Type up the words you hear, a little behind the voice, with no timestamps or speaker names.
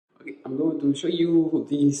I'm going to show you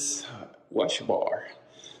this wash bar.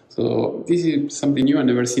 So this is something new. I've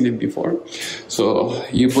never seen it before. So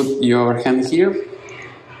you put your hand here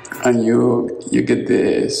and you get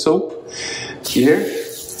the soap here,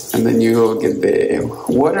 and then you get the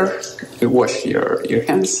water, you wash your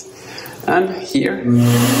hands, and here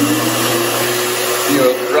you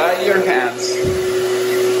dry your hands.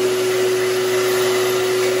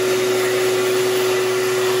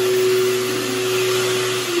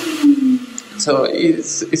 So it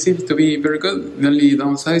seems to be very good. The only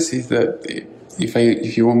downside is that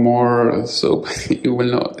if you want more soap, it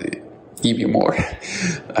will not give you more.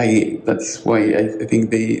 That's why I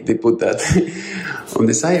think they put that on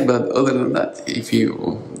the side. But other than that, if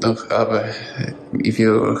you don't have, if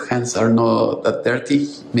your hands are not that dirty,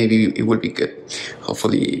 maybe it will be good.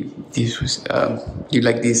 Hopefully, you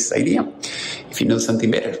like this idea. If you know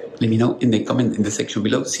something better, let me know in the comment in the section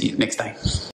below. See you next time.